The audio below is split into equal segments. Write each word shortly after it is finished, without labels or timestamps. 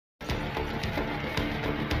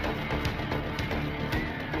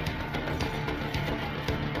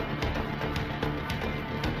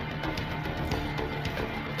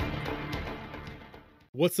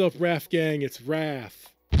What's up, Raf gang? It's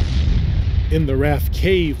Raf in the Raf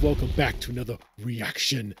Cave. Welcome back to another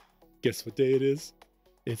reaction. Guess what day it is?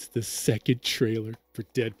 It's the second trailer for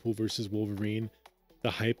Deadpool versus Wolverine.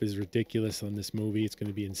 The hype is ridiculous on this movie. It's going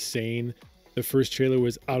to be insane. The first trailer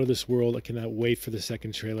was out of this world. I cannot wait for the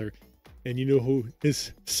second trailer. And you know who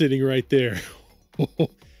is sitting right there?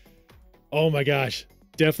 Oh my gosh.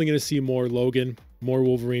 Definitely going to see more Logan, more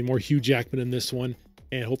Wolverine, more Hugh Jackman in this one.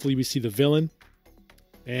 And hopefully we see the villain.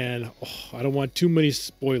 And I don't want too many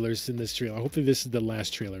spoilers in this trailer. Hopefully this is the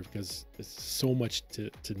last trailer because there's so much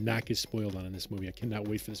to not get spoiled on in this movie. I cannot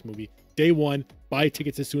wait for this movie. Day one, buy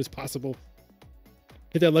tickets as soon as possible.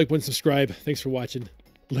 Hit that like button, subscribe. Thanks for watching.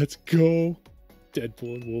 Let's go.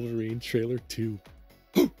 Deadpool and Wolverine trailer 2.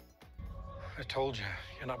 I told you,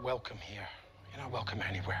 you're not welcome here. You're not welcome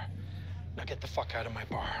anywhere. Now get the fuck out of my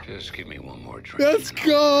bar. Just give me one more drink. Let's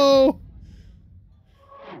go.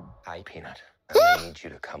 Hi, Peanut. I need you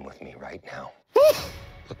to come with me right now.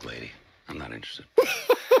 Look, lady, I'm not interested.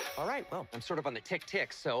 All right, well, I'm sort of on the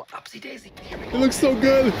tick-tick, so upsy daisy. It looks so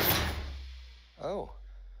good. Oh,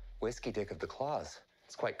 whiskey dick of the claws.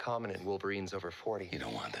 It's quite common in Wolverines over 40. You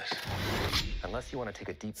don't want this. Unless you want to take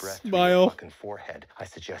a deep breath through Smile. your fucking forehead, I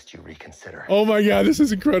suggest you reconsider. Oh my god, this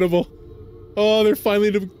is incredible. Oh, they're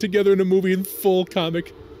finally together in a movie in full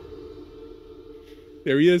comic.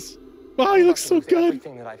 There he is. Wow, he looks so good.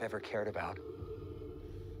 Everything that I've ever cared about.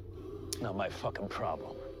 Not my fucking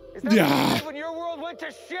problem. Is that Yeah. when your world went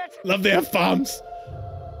to shit? Love the F-bombs.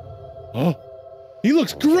 Oh, he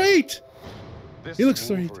looks great. He looks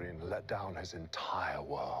great. Wolverine let down his entire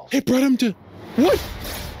world. It brought him to what?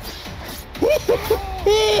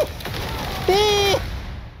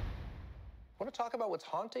 Want to talk about what's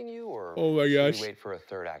haunting you, or Oh my should gosh. we wait for a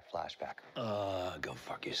third act flashback? Go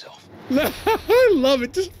fuck yourself. I love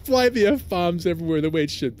it. Just fly the F-bombs everywhere the way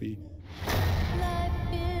it should be.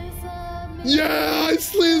 Yeah, his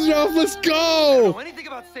sleeves are off. Let's I don't go. know anything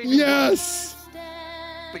about saving Yes.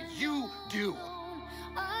 but you do.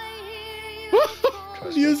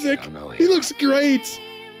 Music. I know He looks great.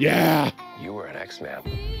 Yeah. You were an X-Man.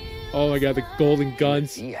 Oh my god, the golden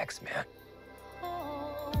guns. The X-Man.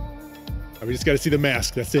 We just got to see the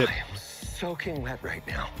mask. That's it. I am soaking wet right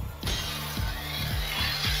now.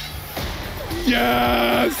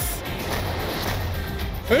 Yes.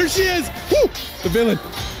 There she is. Woo! The villain.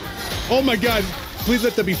 Oh my god. Please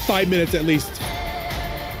let that be 5 minutes at least.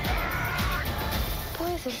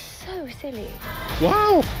 Boys are so silly.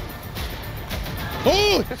 Wow.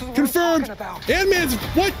 Oh, This is what confirmed. I'm talking about. Ant-Man's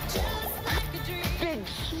what? Big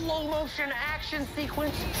slow motion action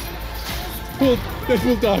sequence. Cool.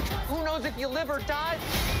 Deadpool Doc. Who knows if you live or die?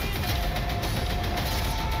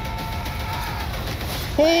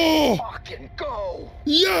 Oh, Fucking go.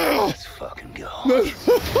 yeah. Let's fucking go.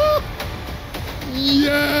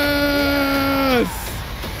 Yes.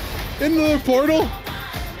 Into the portal.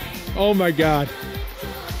 Oh my god.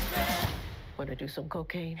 Want to do some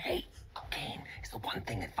cocaine? Hey, cocaine is the one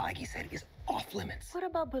thing that Feige said is off limits. What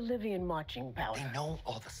about Bolivian marching They powder? know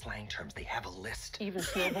all the slang terms. They have a list. Even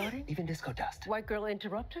snowboarding? Even disco dust. White girl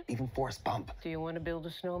interrupted? Even forest bump. Do you want to build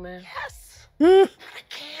a snowman? Yes. I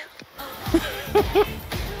can't.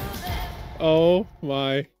 Oh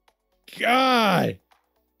my god.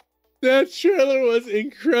 That trailer was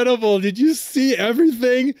incredible. Did you see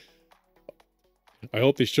everything? I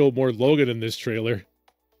hope they show more Logan in this trailer.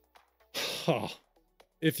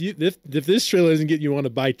 If this trailer doesn't get you want to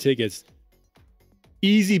buy tickets,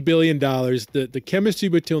 easy $1 billion. The chemistry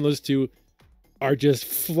between those two are just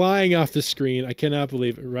flying off the screen. I cannot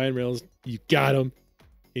believe it. Ryan Reynolds, you got him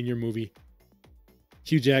in your movie.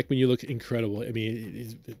 Hugh Jackman, you look incredible. I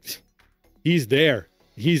mean, he's there.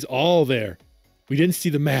 He's all there. We didn't see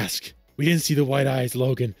the mask. We didn't see the white eyes,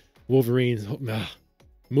 Logan, Wolverine.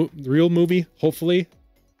 Real movie, hopefully.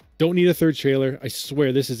 Don't need a third trailer. I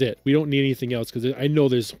swear this is it. We don't need anything else because I know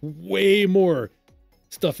there's way more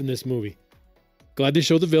stuff in this movie. Glad they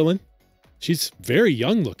showed the villain. She's very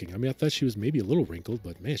young looking. I mean, I thought she was maybe a little wrinkled,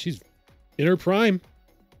 but man, she's in her prime.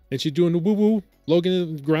 And she's doing the woo-woo. Logan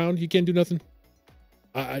in the ground. You can't do nothing.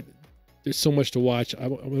 There's so much to watch. I'm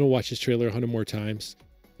going to watch this trailer 100 more times.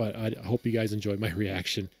 But I hope you guys enjoyed my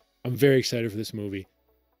reaction. I'm very excited for this movie.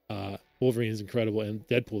 Wolverine is incredible. And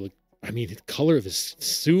Deadpool, I mean, the color of his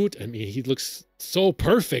suit. I mean, he looks so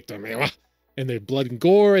perfect. I mean, and there's blood and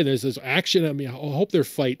gore. And there's this action. I mean, I hope their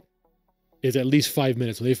fight is at least 5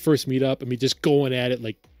 minutes. When they first meet up, I mean, just going at it.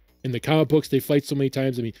 Like in the comic books, they fight so many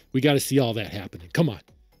times. I mean, we got to see all that happening. Come on.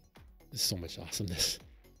 There's so much awesomeness.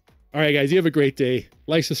 All right, guys, you have a great day.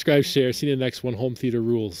 Like, subscribe, share. See you in the next one. Home theater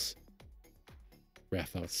rules.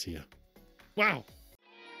 Raf out. See ya. Wow.